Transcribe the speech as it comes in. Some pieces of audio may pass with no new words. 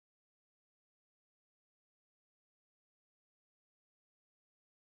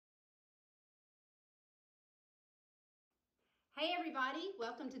Hey everybody,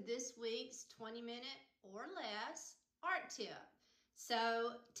 welcome to this week's 20-minute or less art tip.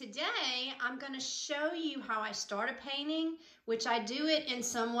 So today I'm going to show you how I start a painting, which I do it in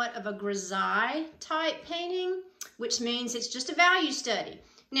somewhat of a grisaille type painting, which means it's just a value study.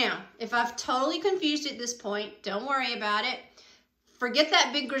 Now, if I've totally confused it at this point, don't worry about it. Forget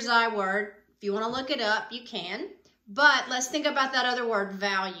that big grisaille word. If you want to look it up, you can. But let's think about that other word,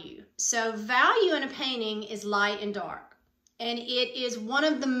 value. So value in a painting is light and dark. And it is one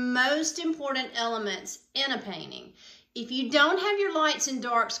of the most important elements in a painting. If you don't have your lights and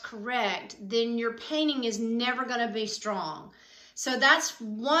darks correct, then your painting is never going to be strong. So that's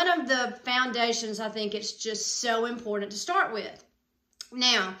one of the foundations. I think it's just so important to start with.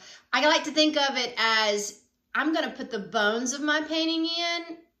 Now, I like to think of it as I'm going to put the bones of my painting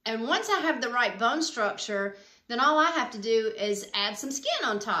in. And once I have the right bone structure, then all I have to do is add some skin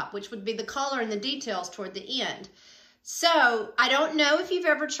on top, which would be the color and the details toward the end. So I don't know if you've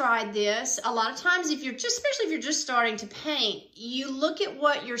ever tried this. A lot of times, especially if you're just starting to paint, you look at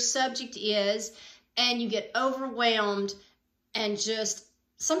what your subject is and you get overwhelmed and just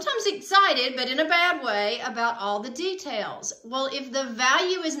sometimes excited, but in a bad way, about all the details. Well, if the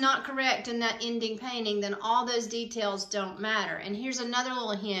value is not correct in that ending painting, then all those details don't matter. And here's another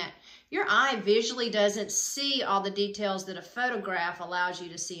little hint. Your eye visually doesn't see all the details that a photograph allows you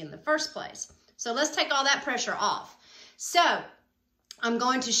to see in the first place. So let's take all that pressure off. So I'm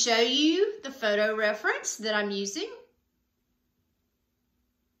going to show you the photo reference that I'm using.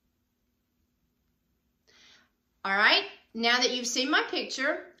 All right, now that you've seen my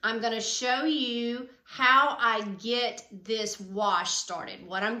picture, I'm going to show you how I get this wash started.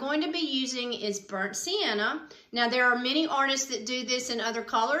 What I'm going to be using is burnt sienna. Now, there are many artists that do this in other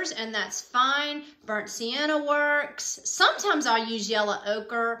colors, and that's fine. Burnt sienna works. Sometimes I'll use yellow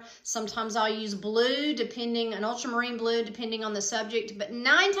ochre. Sometimes I'll use blue, an ultramarine blue, depending on the subject. But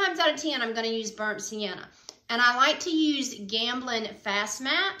 9 times out of 10, I'm going to use burnt sienna. And I like to use Gamblin Fast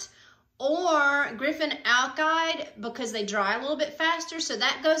Matte or Griffin Alkyd because they dry a little bit faster. So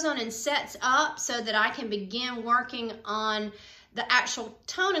that goes on and sets up so that I can begin working on the actual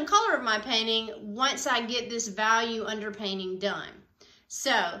tone and color of my painting once I get this value underpainting done.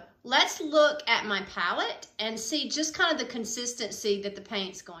 So let's look at my palette and see just kind of the consistency that the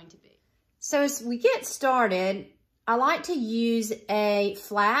paint's going to be. So as we get started, I like to use a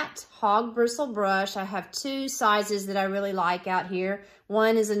flat hog bristle brush. I have 2 sizes that I really like out here.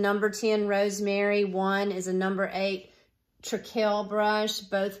 One is a number 10 rosemary, one is a number 8 Treacle brush,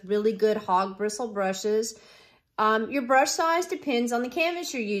 both really good hog bristle brushes. Your brush size depends on the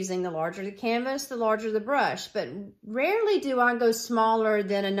canvas you're using. The larger the canvas, the larger the brush, but rarely do I go smaller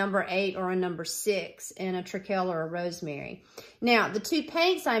than a number 8 or a number 6 in a Treacle or a rosemary. Now, the 2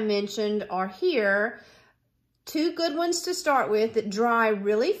 paints I mentioned are here. 2 good ones to start with that dry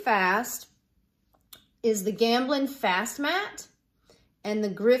really fast is the Gamblin Fast Matte and the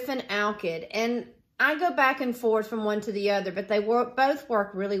Griffin Alkyd. And I go back and forth from one to the other, but they both work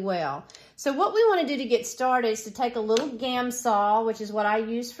really well. So what we want to do to get started is to take a little Gamsol, which is what I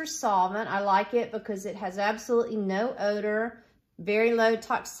use for solvent. I like it because it has absolutely no odor, very low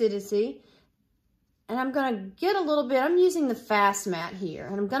toxicity. And I'm going to get a little bit, I'm using the Fast Matte here,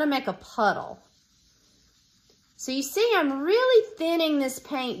 and I'm going to make a puddle. So you see, I'm really thinning this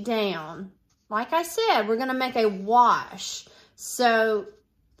paint down. Like I said, we're going to make a wash. So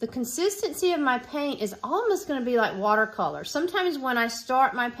the consistency of my paint is almost going to be like watercolor. Sometimes when I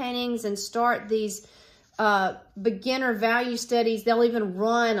start my paintings and start these beginner value studies, they'll even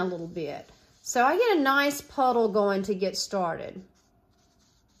run a little bit. So I get a nice puddle going to get started.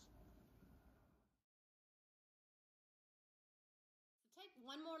 Take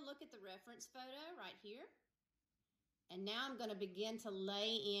one more look at the reference photo right here. And now I'm going to begin to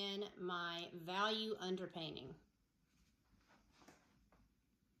lay in my value underpainting.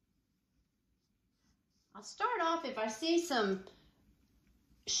 I'll start off, if I see some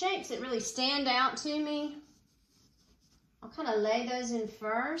shapes that really stand out to me, I'll kind of lay those in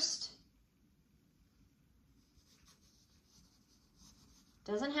first.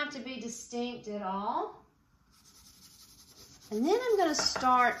 Doesn't have to be distinct at all. And then I'm going to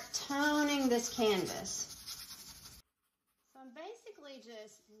start toning this canvas. So I'm basically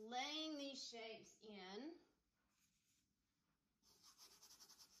just laying these shapes in.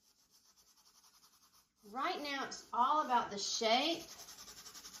 Right now, it's all about the shape,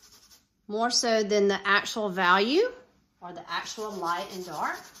 more so than the actual value or the actual light and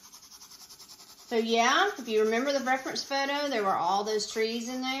dark. So yeah, if you remember the reference photo, there were all those trees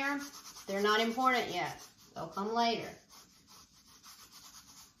in there. They're not important yet. They'll come later.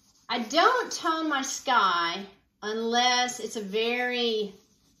 I don't tone my sky unless it's a very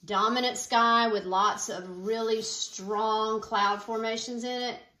dominant sky with lots of really strong cloud formations in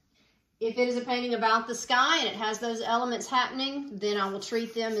it. If it is a painting about the sky and it has those elements happening, then I will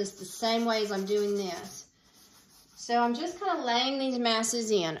treat them as the same way as I'm doing this. So I'm just kind of laying these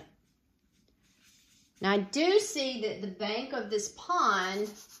masses in. Now I do see that the bank of this pond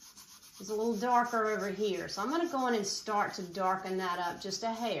is a little darker over here. So I'm going to go in and start to darken that up just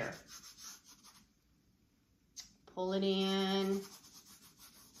a hair. Pull it in.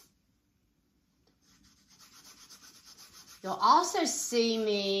 You'll also see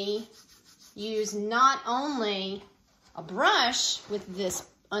me use not only a brush with this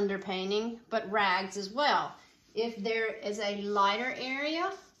underpainting, but rags as well. If there is a lighter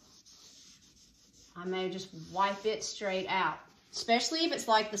area, I may just wipe it straight out, especially if it's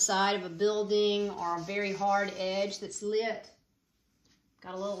like the side of a building or a very hard edge that's lit.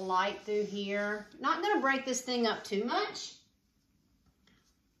 Got a little light through here. Not going to break this thing up too much,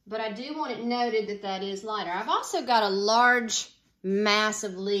 but I do want it noted that that is lighter. I've also got a large mass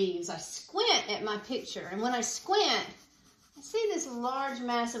of leaves. I squint at my picture, and when I squint, I see this large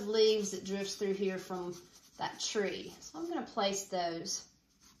mass of leaves that drifts through here from that tree. So I'm going to place those.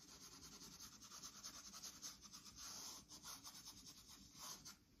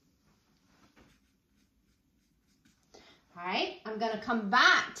 All right, I'm going to come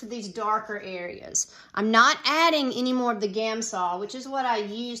back to these darker areas. I'm not adding any more of the Gamsol, which is what I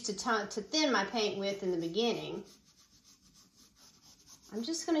used to thin my paint with in the beginning. I'm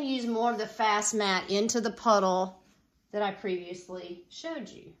just going to use more of the fast matte into the puddle that I previously showed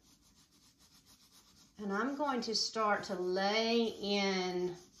you. And I'm going to start to lay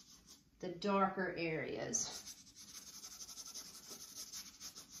in the darker areas.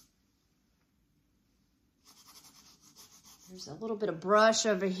 There's a little bit of brush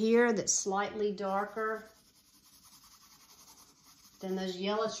over here that's slightly darker than those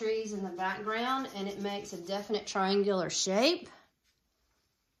yellow trees in the background, and it makes a definite triangular shape.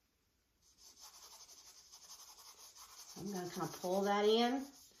 I'm going to kind of pull that in.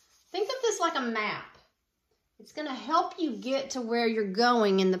 Think of this like a map. It's going to help you get to where you're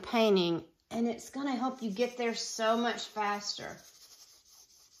going in the painting, and it's going to help you get there so much faster.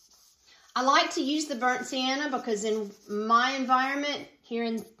 I like to use the burnt sienna because in my environment here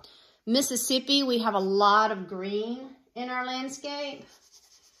in Mississippi, we have a lot of green in our landscape.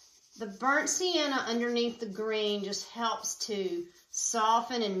 The burnt sienna underneath the green just helps to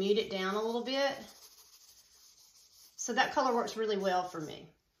soften and mute it down a little bit. So that color works really well for me.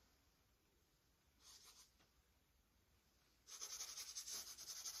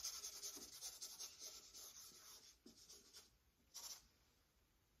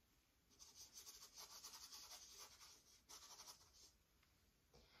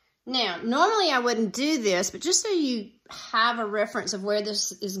 Now, normally I wouldn't do this, but just so you have a reference of where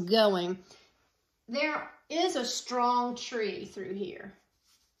this is going, there is a strong tree through here.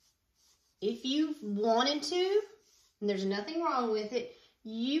 If you wanted to, and there's nothing wrong with it,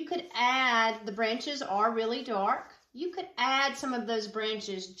 you could add, the branches are really dark, you could add some of those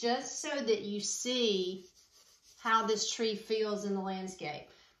branches just so that you see how this tree feels in the landscape.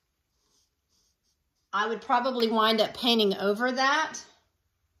 I would probably wind up painting over that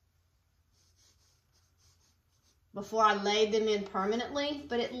before I laid them in permanently,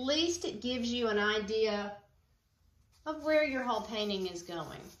 but at least it gives you an idea of where your whole painting is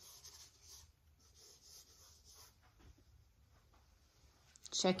going.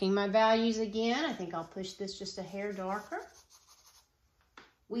 Checking my values again. I think I'll push this just a hair darker.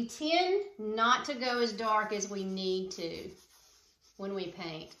 We tend not to go as dark as we need to when we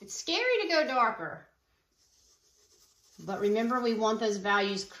paint. It's scary to go darker. But remember, we want those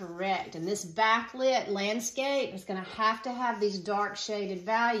values correct. And this backlit landscape is going to have these dark shaded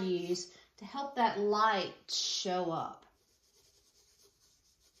values to help that light show up.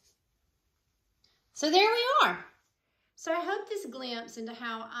 So there we are. So I hope this glimpse into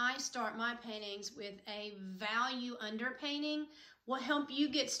how I start my paintings with a value underpainting will help you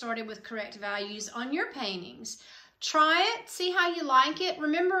get started with correct values on your paintings. Try it, see how you like it.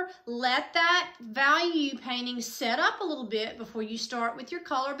 Remember, let that value painting set up a little bit before you start with your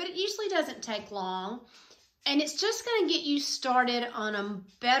color, but it usually doesn't take long. And it's just going to get you started on a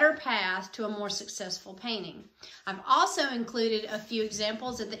better path to a more successful painting. I've also included a few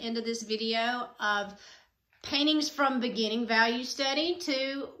examples at the end of this video of paintings from beginning value study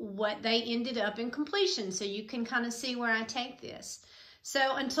to what they ended up in completion, so you can kind of see where I take this.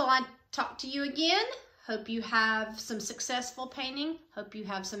 So until I talk to you again, hope you have some successful painting, hope you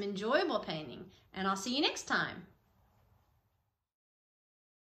have some enjoyable painting, and I'll see you next time.